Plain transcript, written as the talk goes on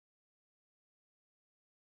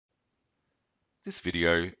This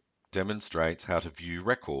video demonstrates how to view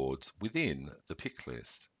records within the pick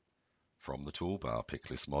list from the toolbar pick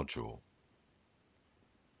list module.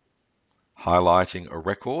 Highlighting a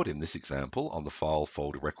record, in this example on the file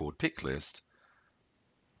folder record pick list,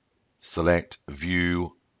 select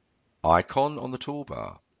View icon on the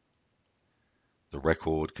toolbar. The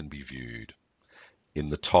record can be viewed. In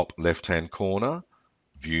the top left-hand corner,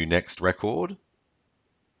 View Next Record,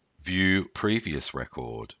 View Previous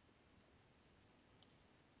Record.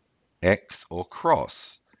 X or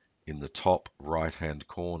cross in the top right-hand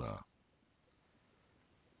corner.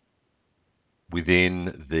 Within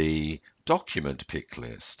the document pick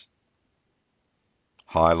list,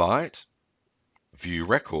 highlight, view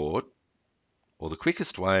record, or the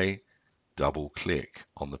quickest way, double click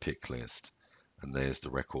on the pick list, and there's the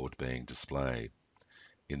record being displayed.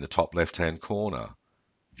 In the top left-hand corner,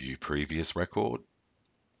 view previous record,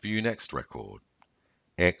 view next record,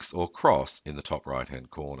 X or cross in the top right-hand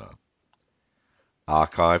corner.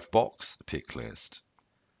 Archive box pick list,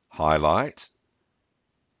 highlight,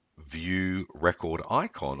 view record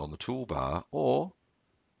icon on the toolbar, or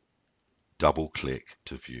double click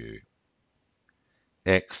to view.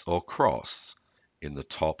 X or cross in the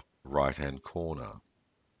top right hand corner.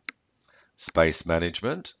 Space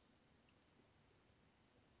management,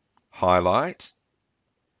 highlight,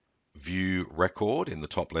 view record in the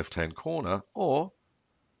top left hand corner, or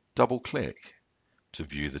double click to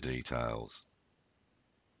view the details.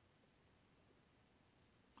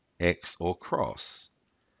 X or cross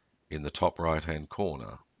in the top right hand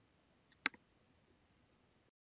corner.